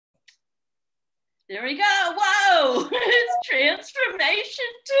There we go. Whoa, it's Transformation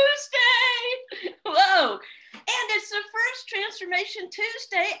Tuesday. Whoa. And it's the first Transformation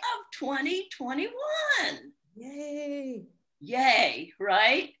Tuesday of 2021. Yay. Yay,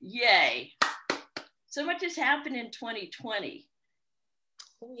 right? Yay. So much has happened in 2020.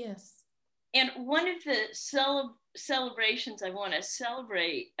 Oh, yes. And one of the celebrations I want to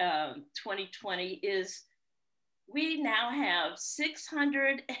celebrate 2020 is we now have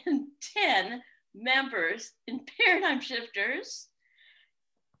 610 members in Paradigm Shifters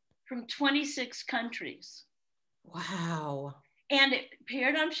from 26 countries. Wow. And at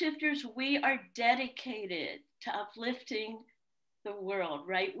Paradigm Shifters, we are dedicated to uplifting the world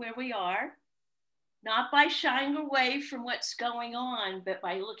right where we are, not by shying away from what's going on, but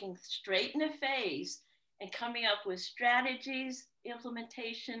by looking straight in the face and coming up with strategies,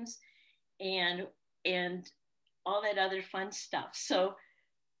 implementations, and all that other fun stuff. So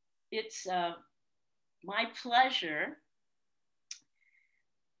it's my pleasure,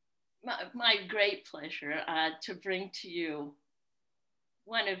 my great pleasure to bring to you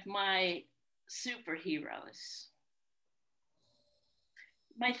one of my superheroes.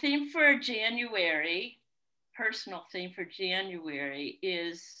 My theme for January, personal theme for January,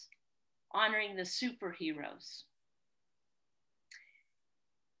 is honoring the superheroes.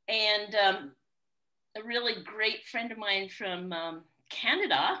 And a really great friend of mine from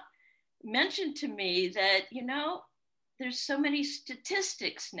Canada mentioned to me that, you know, there's so many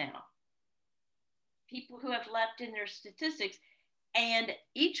statistics now, people who have left in their statistics, and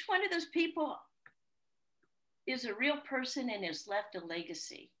each one of those people is a real person and has left a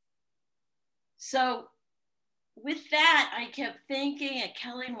legacy. So with that, I kept thinking, and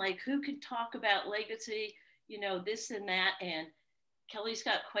Kelley, I'm like, who could talk about legacy, you know, this and that, and Kelley's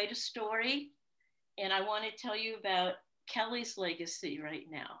got quite a story, and I want to tell you about Kelley's legacy right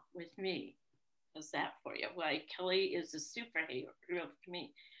now with me. How's that for you? Why Kelley is a superhero to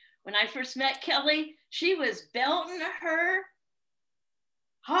me. When I first met Kelley, she was belting her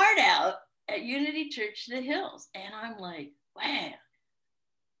heart out at Unity Church the Hills. And I'm like, wow,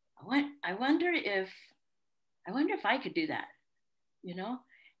 I wonder if I could do that, you know?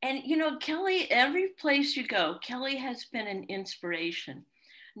 And, you know, Kelley, every place you go, Kelley has been an inspiration,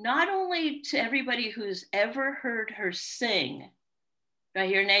 not only to everybody who's ever heard her sing. Do I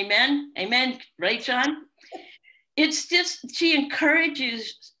hear an amen? Amen, right, John? It's just, she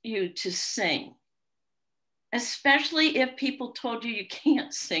encourages you to sing, especially if people told you you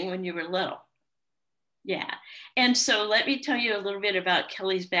can't sing when you were little. Yeah. And so let me tell you a little bit about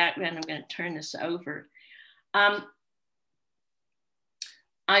Kelley's background. I'm going to turn this over. I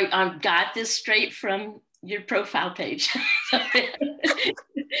got this straight from your profile page.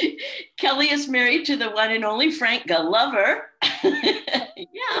 Kelley is married to the one and only Frank Glover.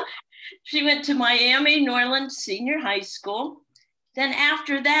 Yeah. She went to Miami Norland Senior High School. Then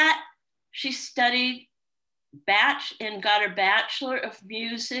after that, she studied and got her Bachelor of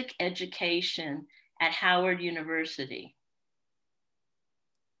Music Education at Howard University.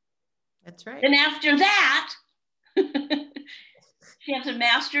 That's right. And after that, she has a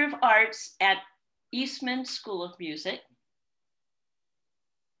Master of Arts at Eastman School of Music.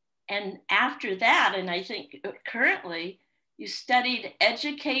 And after that, and I think currently, you studied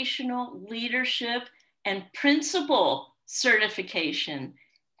educational leadership and principal certification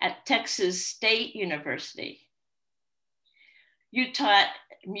at Texas State University. You taught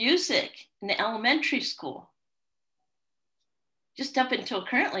music in the elementary school, just up until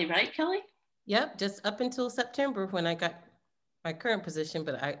currently, right, Kelley? Yep, just up until September when I got my current position,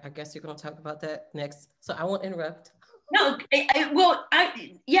 but I guess you're going to talk about that next, so I won't interrupt. No, and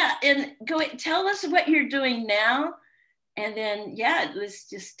go ahead, tell us what you're doing now, and then let's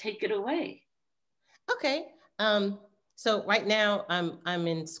just take it away. Okay, so right now I'm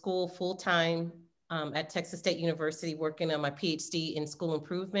in school full time at Texas State University, working on my PhD in school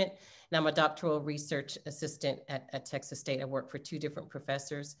improvement, and I'm a doctoral research assistant at Texas State. I work for 2 different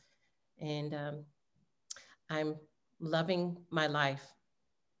professors, and I'm loving my life.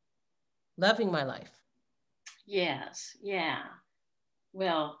 Loving my life. Yes, yeah.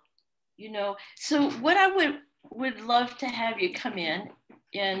 Well, you know, so what I would love to have you come in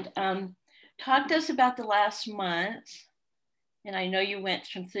and talk to us about the last month. And I know you went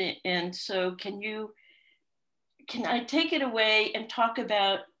through and so can I take it away and talk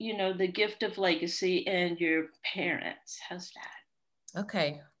about, you know, the gift of legacy and your parents? How's that?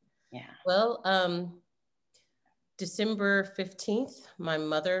 Okay. Yeah. Well, December 15th, my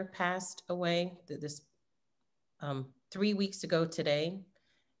mother passed away this 3 weeks ago today.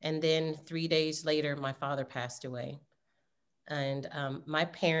 And then 3 days later, my father passed away. And my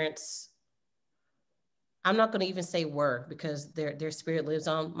parents I'm not going to even say were, because their spirit lives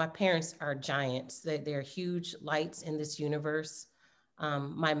on. My parents are giants. They're huge lights in this universe.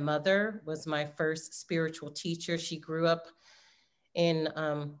 My mother was my first spiritual teacher. She grew up in,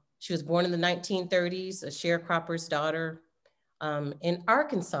 she was born in the 1930s, a sharecropper's daughter, in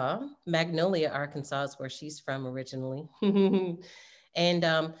Arkansas. Magnolia, Arkansas is where she's from originally.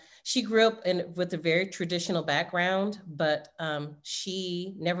 And she grew up with a very traditional background, but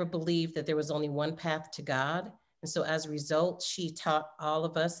she never believed that there was only one path to God. And so as a result, she taught all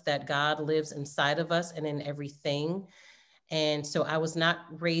of us that God lives inside of us and in everything. And so I was not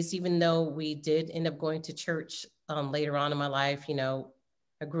raised, even though we did end up going to church later on in my life. You know,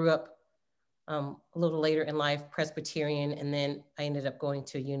 I grew up a little later in life, Presbyterian, and then I ended up going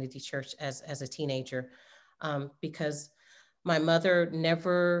to a Unity Church as a teenager, because my mother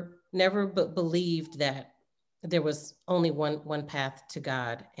never believed that there was only one path to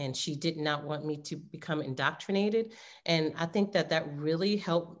God, and she did not want me to become indoctrinated. And I think that really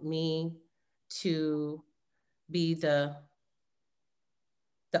helped me to be the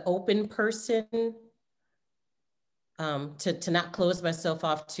open person, to not close myself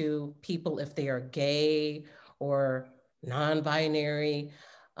off to people if they are gay or non-binary,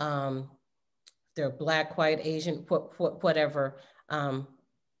 they're Black, white, Asian, whatever.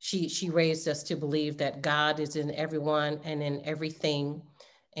 She raised us to believe that God is in everyone and in everything,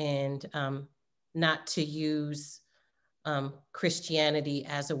 and not to use Christianity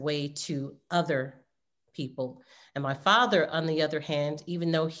as a way to other people. And my father, on the other hand,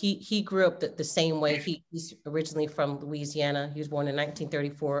 even though he grew up the same way, he's originally from Louisiana. He was born in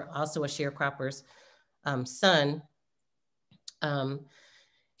 1934, also a sharecropper's son.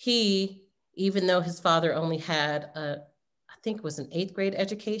 He, even though his father only had I think it was an 8th grade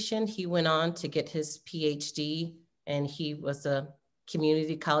education, he went on to get his PhD, and he was a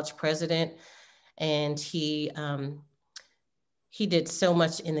community college president. And he did so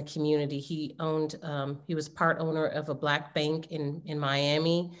much in the community. He owned, he was part owner of a Black bank in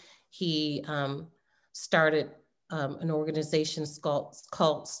Miami. He started an organization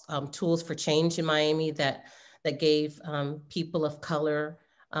called Tools for Change in Miami that gave people of color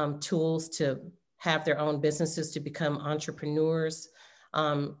tools to have their own businesses, to become entrepreneurs.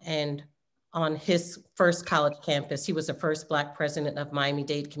 And on his first college campus, he was the first Black president of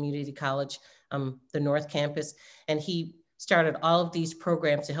Miami-Dade Community College, the North Campus. And he started all of these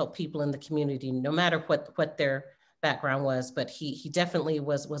programs to help people in the community, no matter what their background was. But he definitely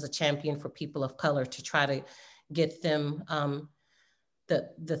was a champion for people of color, to try to get them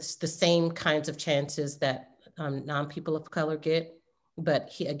the same kinds of chances that non-people of color get. But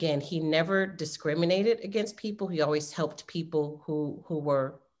he never discriminated against people. He always helped people who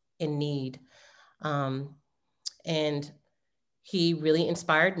were in need. And he really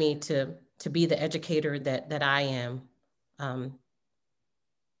inspired me to be the educator that I am.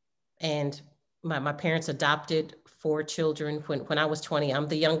 And my parents adopted 4 children when I was 20. I'm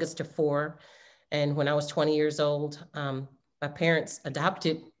the youngest of 4. And when I was 20 years old, my parents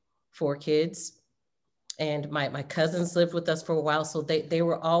adopted 4 kids. And my cousins lived with us for a while. So they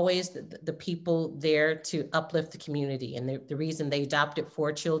were always the people there to uplift the community. And the reason they adopted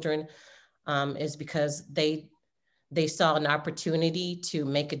 4 children is because they saw an opportunity to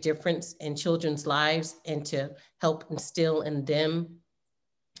make a difference in children's lives, and to help instill in them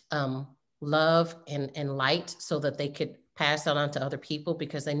love and light, so that they could pass that on to other people,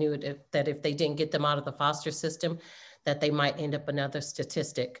 because they knew that if they didn't get them out of the foster system, that they might end up another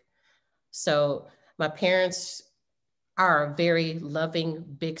statistic. So my parents are very loving,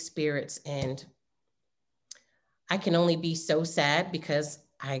 big spirits, and I can only be so sad, because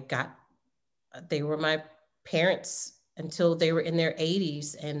they were my parents until they were in their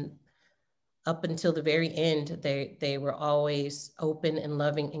 80s, and up until the very end, they were always open and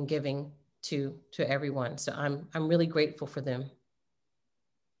loving and giving to everyone. So I'm really grateful for them.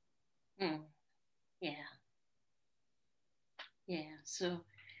 Yeah. Yeah. So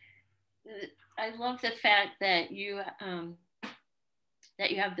I love the fact that you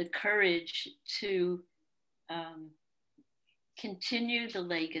have the courage to continue the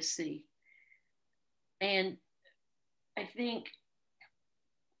legacy. And I think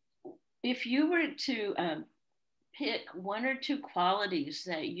if you were to pick 1 or 2 qualities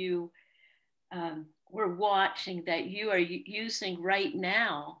that you were watching, that you are using right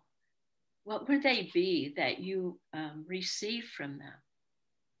now, what would they be that you receive from them?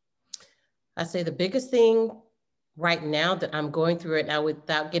 I say the biggest thing right now that I'm going through right now,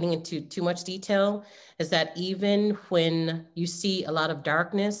 without getting into too much detail, is that even when you see a lot of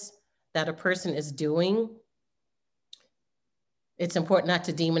darkness that a person is doing, it's important not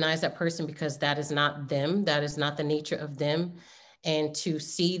to demonize that person because that is not them. That is not the nature of them. And to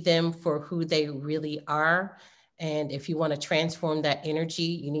see them for who they really are. And if you want to transform that energy,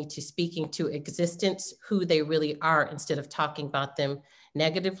 you need to speak into existence who they really are instead of talking about them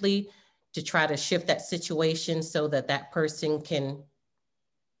negatively, to try to shift that situation so that that person can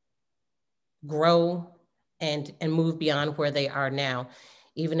grow and move beyond where they are now.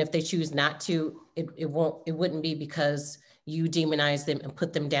 Even if they choose not to, it wouldn't be because you demonized them and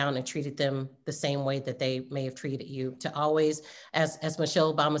put them down and treated them the same way that they may have treated you. To always, as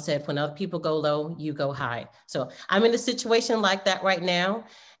Michelle Obama said, when other people go low, you go high. So I'm in a situation like that right now.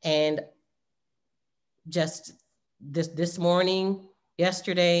 And just this morning,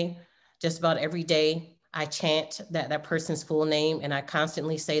 yesterday, just about every day, I chant that person's full name, and I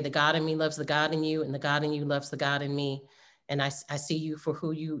constantly say, the God in me loves the God in you, and the God in you loves the God in me. And I see you for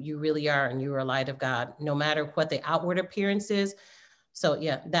who you really are, and you are a light of God, no matter what the outward appearance is. So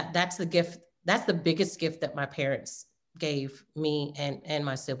yeah, that's the gift. That's the biggest gift that my parents gave me and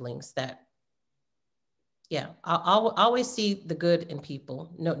my siblings. That, yeah, I'll always see the good in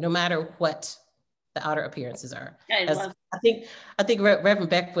people, no matter what the outer appearances are. I As love. I think Reverend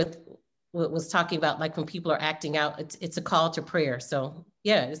Beckwith was talking about, like, when people are acting out, it's a call to prayer. So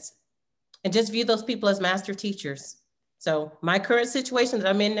yeah, and just view those people as master teachers. So my current situation that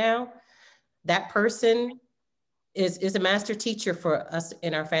I'm in now, that person is a master teacher for us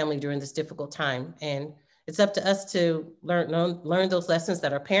in our family during this difficult time. And it's up to us to learn those lessons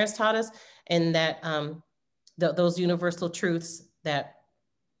that our parents taught us, and that those universal truths that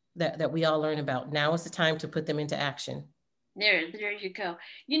we all learn about. Now is the time to put them into action. There you go.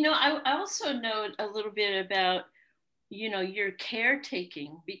 You know, I also know a little bit about, you know, your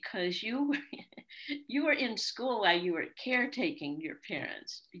caretaking, because you were in school while you were caretaking your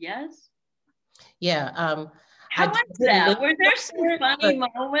parents. Yes. Yeah. How I was didn't live that? Were with there some my parents, funny but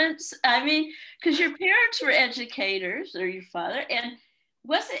moments? I mean, because your parents were educators, or your father, and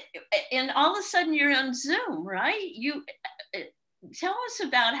was it? And all of a sudden you're on Zoom, right? You tell us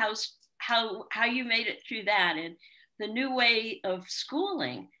about how you made it through that and the new way of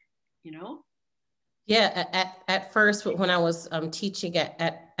schooling. You know. yeah, at first when I was teaching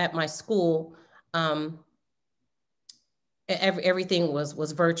at my school, um, everything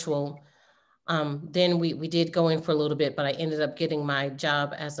was virtual. Then we did go in for a little bit, but I ended up getting my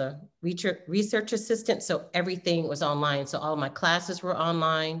job as a research assistant. So everything was online. So all of my classes were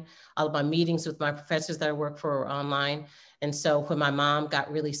online. All of my meetings with my professors that I work for were online. And so when my mom got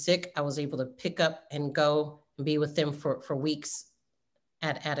really sick, I was able to pick up and go and be with them for weeks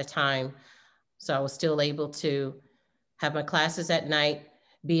at a time. So I was still able to have my classes at night,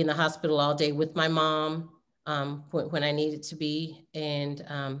 be in the hospital all day with my mom when I needed to be, and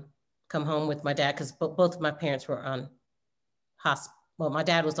come home with my dad, because both of my parents were on hospice. Well, my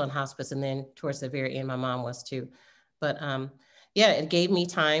dad was on hospice, and then towards the very end, my mom was too. But yeah, it gave me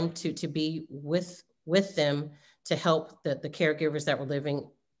time to be with them, to help the caregivers that were living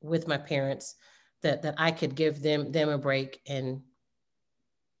with my parents, that I could give them a break and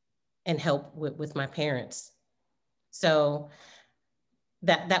help with my parents. So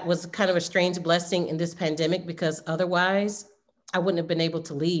that was kind of a strange blessing in this pandemic, because otherwise I wouldn't have been able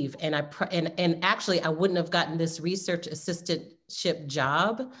to leave. And and actually I wouldn't have gotten this research assistantship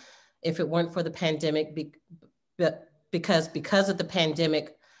job if it weren't for the pandemic. Because of the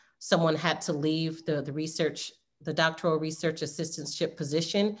pandemic, someone had to leave the doctoral research assistantship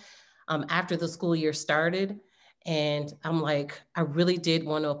position after the school year started. And I'm like, I really did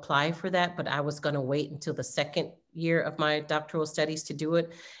want to apply for that, but I was going to wait until the second year of my doctoral studies to do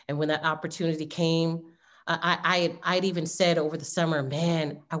it. And when that opportunity came, I'd even said over the summer,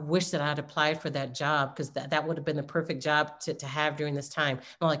 man, I wish that I'd applied for that job, because that would have been the perfect job to have during this time.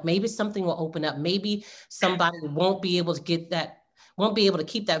 I'm like, maybe something will open up. Maybe somebody won't be able to keep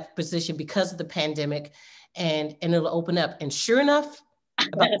that position because of the pandemic, and it'll open up. And sure enough,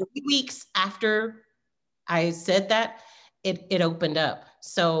 about 3 weeks after I said that, it opened up.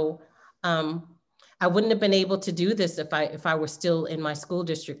 So I wouldn't have been able to do this if I were still in my school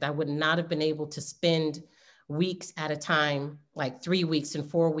district. I would not have been able to spend weeks at a time, like 3 weeks and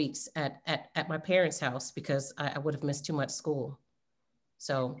 4 weeks at my parents' house, because I would have missed too much school.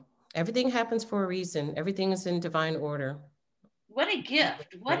 So everything happens for a reason. Everything is in divine order. What a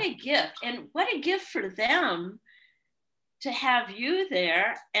gift. What a gift. And what a gift for them to have you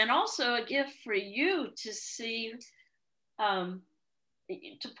there, and also a gift for you to see,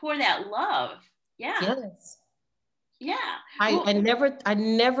 to pour that love. Yeah. Yes. Yeah. I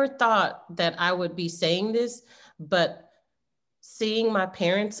never thought that I would be saying this, but seeing my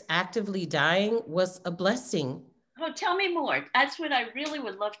parents actively dying was a blessing. Oh, tell me more. That's what I really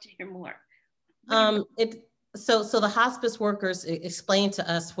would love to hear more. It so the hospice workers explained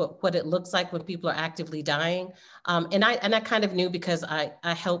to us what it looks like when people are actively dying, and I kind of knew because I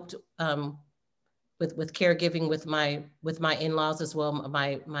helped with caregiving with my in-laws as well.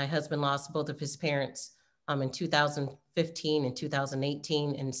 My husband lost both of his parents in 2015 and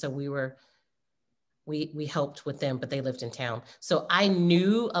 2018, and so we helped with them, but they lived in town. So I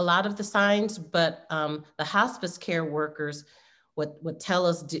knew a lot of the signs, but the hospice care workers would tell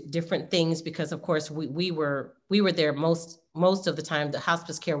us different things because, of course, we were there most of the time. The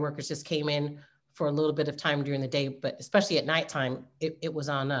hospice care workers just came in for a little bit of time during the day, but especially at nighttime, it was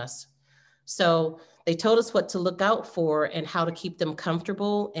on us. So they told us what to look out for and how to keep them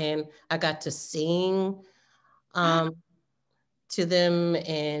comfortable. And I got to sing to them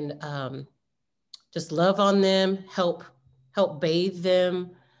and just love on them, help bathe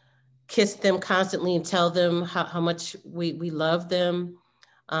them, kiss them constantly and tell them how much we love them.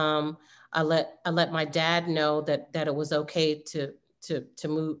 Um, I let my dad know that it was okay to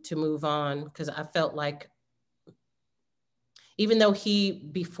move on, because I felt like even though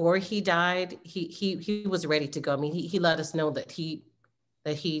before he died, he was ready to go. I mean, he let us know that he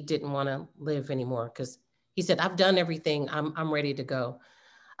didn't want to live anymore, because he said, I've done everything, I'm ready to go.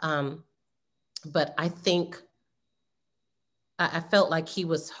 But I think I felt like he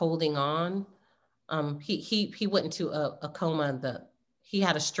was holding on. He went into a coma. He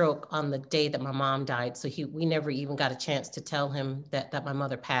had a stroke on the day that my mom died. So we never even got a chance to tell him that my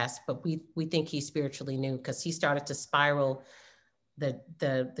mother passed, but we think he spiritually knew, because he started to spiral the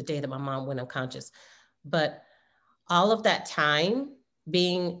day that my mom went unconscious. But all of that time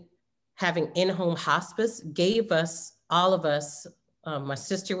having in-home hospice gave us, all of us, my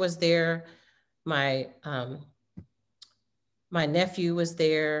sister was there, my nephew was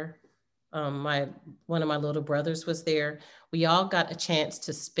there, one of my little brothers was there. We all got a chance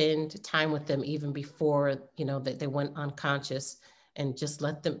to spend time with them even before, that they went unconscious, and just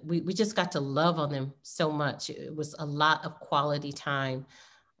let them, we just got to love on them so much. It was a lot of quality time.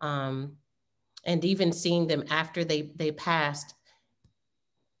 And even seeing them after they passed,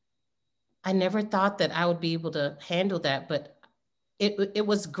 I never thought that I would be able to handle that, but it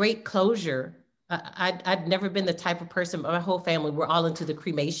was great closure. I'd never been the type of person, my whole family, we're all into the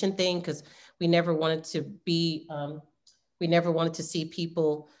cremation thing, because we never wanted to see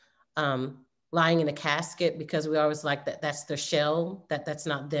people lying in a casket, because we always like that's their shell, that's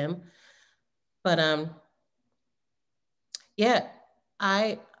not them. But yeah,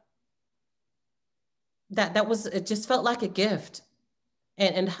 it just felt like a gift.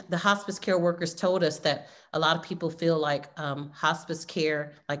 And the hospice care workers told us that a lot of people feel like hospice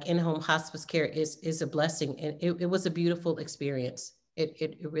care, like in-home hospice care, is a blessing. And it was a beautiful experience.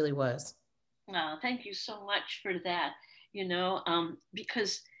 It really was. Oh, thank you so much for that.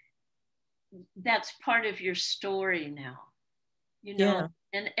 Because that's part of your story now, Yeah.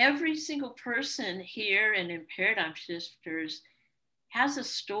 and every single person here and in Paradigm Shifters has a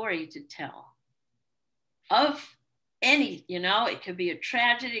story to tell of it could be a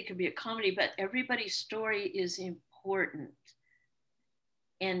tragedy, it could be a comedy, but everybody's story is important.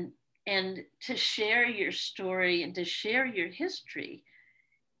 And to share your story and to share your history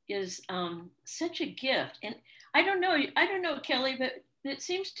is such a gift. And I don't know, Kelley, but it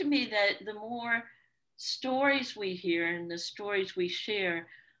seems to me that the more stories we hear and the stories we share,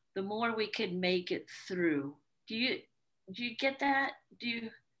 the more we can make it through. Do you get that? Do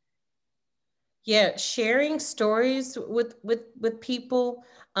you? Yeah, sharing stories with people,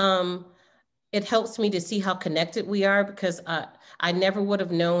 it helps me to see how connected we are, because I never would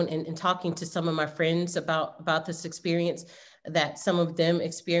have known in talking to some of my friends about this experience, that some of them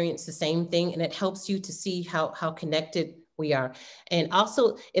experience the same thing, and it helps you to see how connected we are. And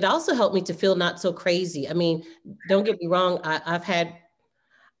also, it also helped me to feel not so crazy. I mean, don't get me wrong, I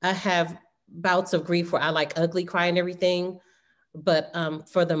have bouts of grief where I like ugly cry and everything, but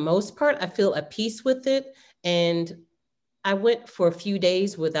for the most part, I feel at peace with it. And I went for a few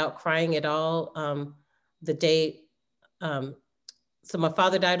days without crying at all. The day, so my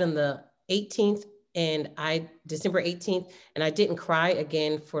father died on the 18th, and December 18th, and I didn't cry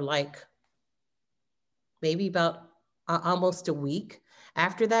again for like maybe about almost a week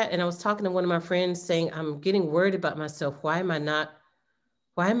after that. And I was talking to one of my friends saying, I'm getting worried about myself. Why am I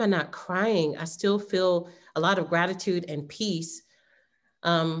not crying? I still feel a lot of gratitude and peace.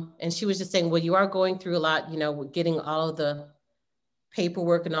 And she was just saying, well, you are going through a lot, with getting all of the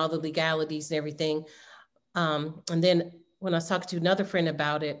paperwork and all the legalities and everything. And then when I was talking to another friend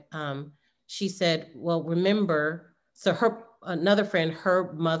about it, she said, well, remember, so another friend,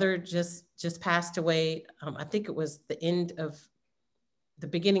 her mother just passed away. I think it was the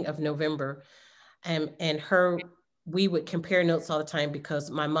beginning of November, and we would compare notes all the time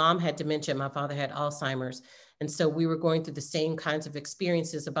because my mom had dementia, my father had Alzheimer's, and so we were going through the same kinds of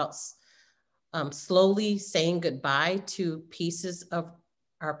experiences about slowly saying goodbye to pieces of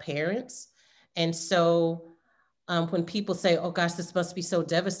our parents. And so when people say, "Oh gosh, this must be so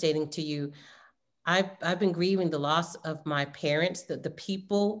devastating to you," I've been grieving the loss of my parents, the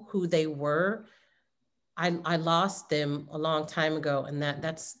people who they were. I lost them a long time ago, and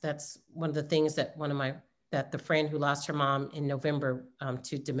that's one of the things that that the friend who lost her mom in November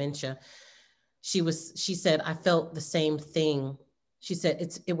to dementia, she said, I felt the same thing. She said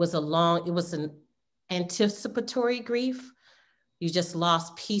it was an anticipatory grief. You just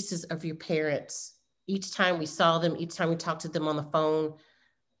lost pieces of your parents. Each time we saw them, each time we talked to them on the phone,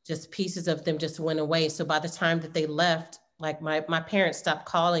 just pieces of them just went away. So by the time that they left, like my parents stopped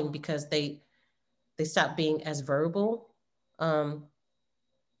calling because they stopped being as verbal.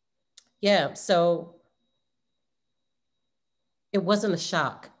 Yeah, so it wasn't a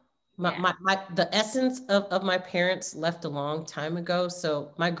shock. The essence of my parents left a long time ago.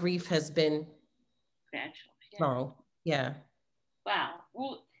 So my grief has been long. Yeah. Wow.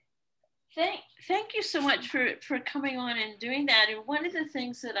 Well, thank you so much for coming on and doing that. And one of the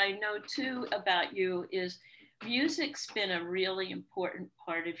things that I know too about you is music's been a really important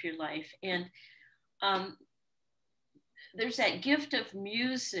part of your life. And there's that gift of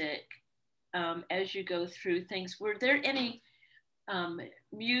music as you go through things. Were there any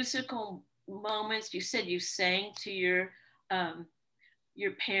musical moments? You said you sang to your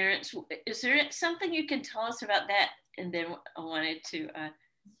parents. Is there something you can tell us about that? And then I wanted to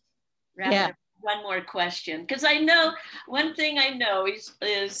wrap it up. One more question, because I know one thing I know is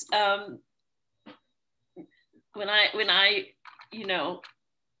when I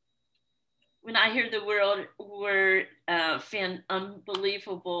hear the word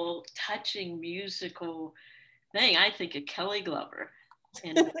unbelievable, touching musical thing, I think of Kelley Glover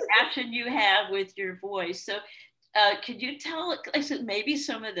and the passion you have with your voice. So could you tell us maybe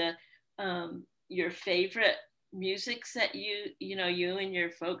some of the your favorite musics that you and your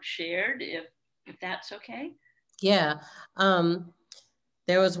folks shared, if that's okay? Yeah.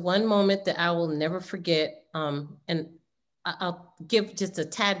 There was one moment that I will never forget. And I'll give just a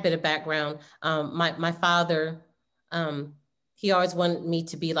tad bit of background. My father, he always wanted me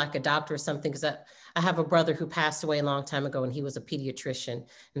to be like a doctor or something, because I have a brother who passed away a long time ago, and he was a pediatrician.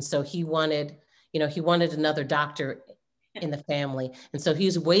 And so he wanted another doctor in the family. And so he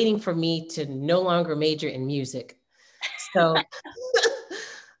was waiting for me to no longer major in music. So,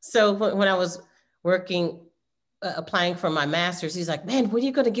 so when I was working, applying for my master's, he's like, man, when are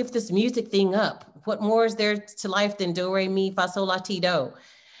you going to give this music thing up? What more is there to life than do, re, mi, fa, sol, la, ti, do?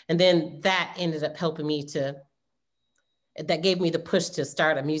 And then that ended up helping me that gave me the push to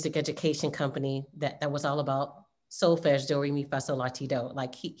start a music education company that was all about solfege, do, re, mi, fa, sol, la, ti, do.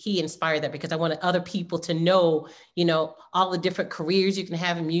 Like he inspired that, because I wanted other people to know, all the different careers you can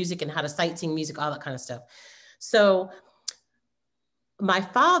have in music and how to sight sing music, all that kind of stuff. So my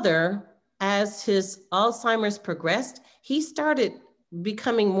father, as his Alzheimer's progressed, he started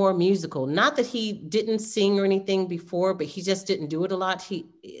becoming more musical. Not that he didn't sing or anything before, but he just didn't do it a lot.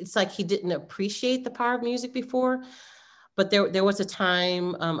 It's like he didn't appreciate the power of music before. But there was a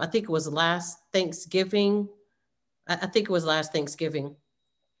time, I think it was last Thanksgiving. I think it was last Thanksgiving.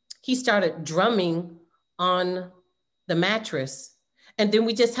 He started drumming on the mattress. And then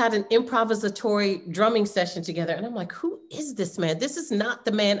we just had an improvisatory drumming session together. And I'm like, who is this man? This is not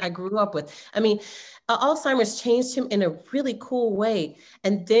the man I grew up with. I mean, Alzheimer's changed him in a really cool way.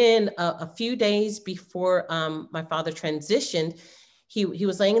 And then a few days before my father transitioned, he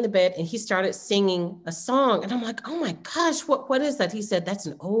was laying in the bed and he started singing a song. And I'm like, oh my gosh, what is that? He said, that's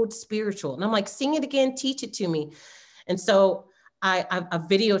an old spiritual. And I'm like, sing it again, teach it to me. And so I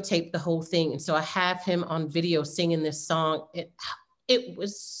videotaped the whole thing. And so I have him on video singing this song.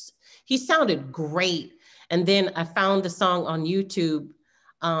 He sounded great. And then I found the song on YouTube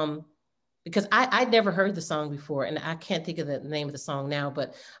because I'd never heard the song before, and I can't think of the name of the song now,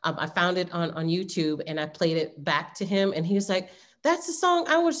 but I found it on YouTube and I played it back to him, and he was like, that's the song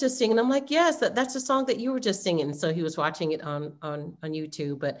I was just singing. I'm like, yes, that's the song that you were just singing. So he was watching it on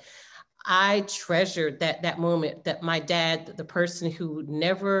YouTube. But I treasured that moment, that my dad, the person who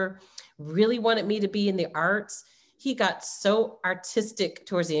never really wanted me to be in the arts, he got so artistic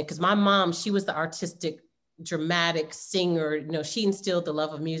towards the end, because my mom, she was the artistic, dramatic singer. She instilled the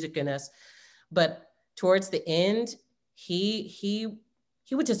love of music in us. But towards the end, he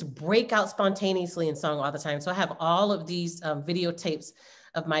he would just break out spontaneously in song all the time. So I have all of these videotapes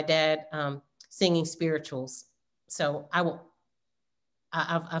of my dad singing spirituals. So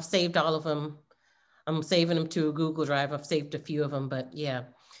I've saved all of them. I'm saving them to a Google Drive. I've saved a few of them, but yeah,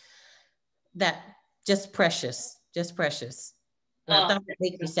 that just precious, just precious. And I Oh, thought it would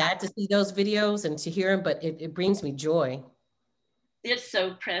make me sad to see those videos and to hear them, but it brings me joy. it's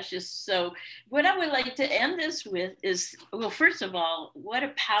so precious. So what I would like to end this with is, well, first of all, what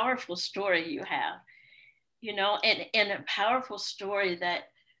a powerful story you have, you know, and a powerful story that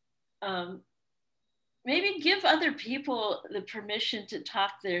maybe give other people the permission to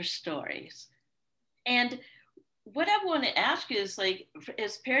talk their stories. And what I want to ask is, like,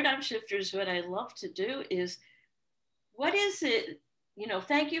 as paradigm shifters, what I love to do is, what is it, you know,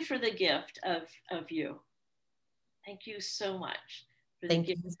 thank you for the gift of you. Thank you so much for the Thank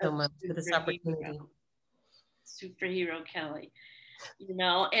gift you so of much for this opportunity. superhero Kelley. You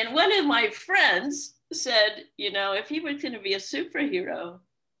know, and one of my friends said, you know, if he was going to be a superhero,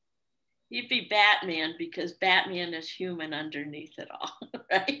 he'd be Batman, because Batman is human underneath it all,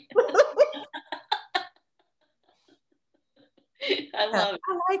 right? I Yeah, love it.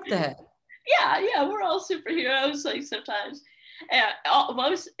 I like that. Yeah, we're all superheroes, like sometimes.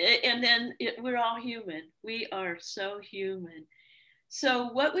 Almost, and then we're all human. We are so human. So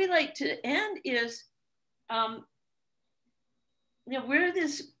what we like to end is, you know, we're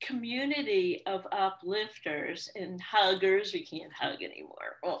this community of uplifters and huggers. We can't hug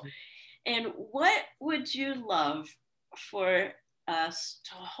anymore. Well, and what would you love for us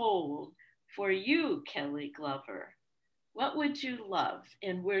to hold for you, Kelley Glover? What would you love?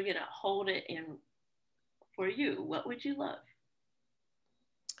 And we're going to hold it in for you. What would you love?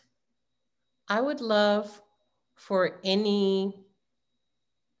 I would love for any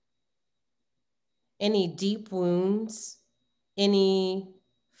deep wounds, any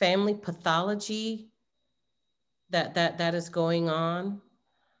family pathology that is going on.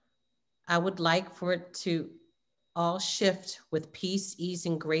 I would like for it to all shift with peace, ease,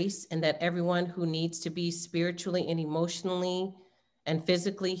 and grace, and that everyone who needs to be spiritually and emotionally and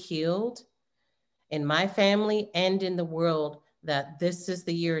physically healed in my family and in the world, that this is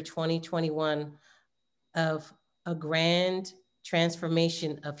the year 2021 of a grand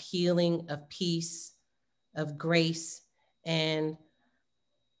transformation of healing, of peace, of grace, and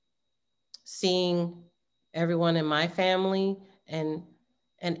seeing everyone in my family and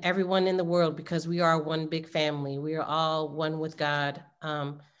everyone in the world, because we are one big family. We are all one with God.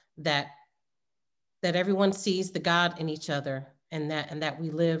 That everyone sees the God in each other, and that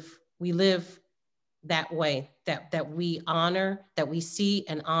we live that way. That we honor, that we see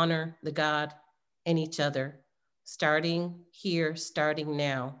and honor the God in each other, starting here, starting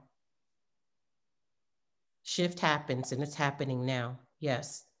now. Shift happens, and it's happening now.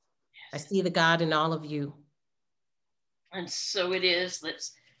 Yes. I see the God in all of you. And so it is.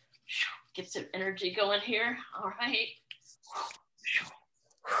 Let's get some energy going here. All right.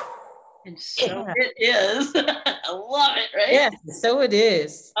 And so it is. I love it, right? Yes, so it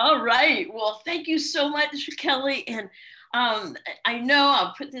is. All right. Well, thank you so much, Kelley. And I know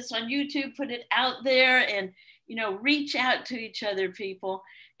I'll put this on YouTube, put it out there, and, you know, reach out to each other, people,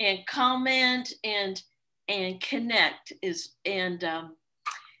 and comment and connect.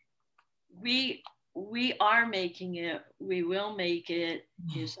 We are making it. We will make it.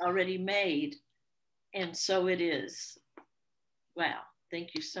 It's already made. And so it is. Wow.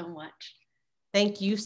 Thank you so much. Thank you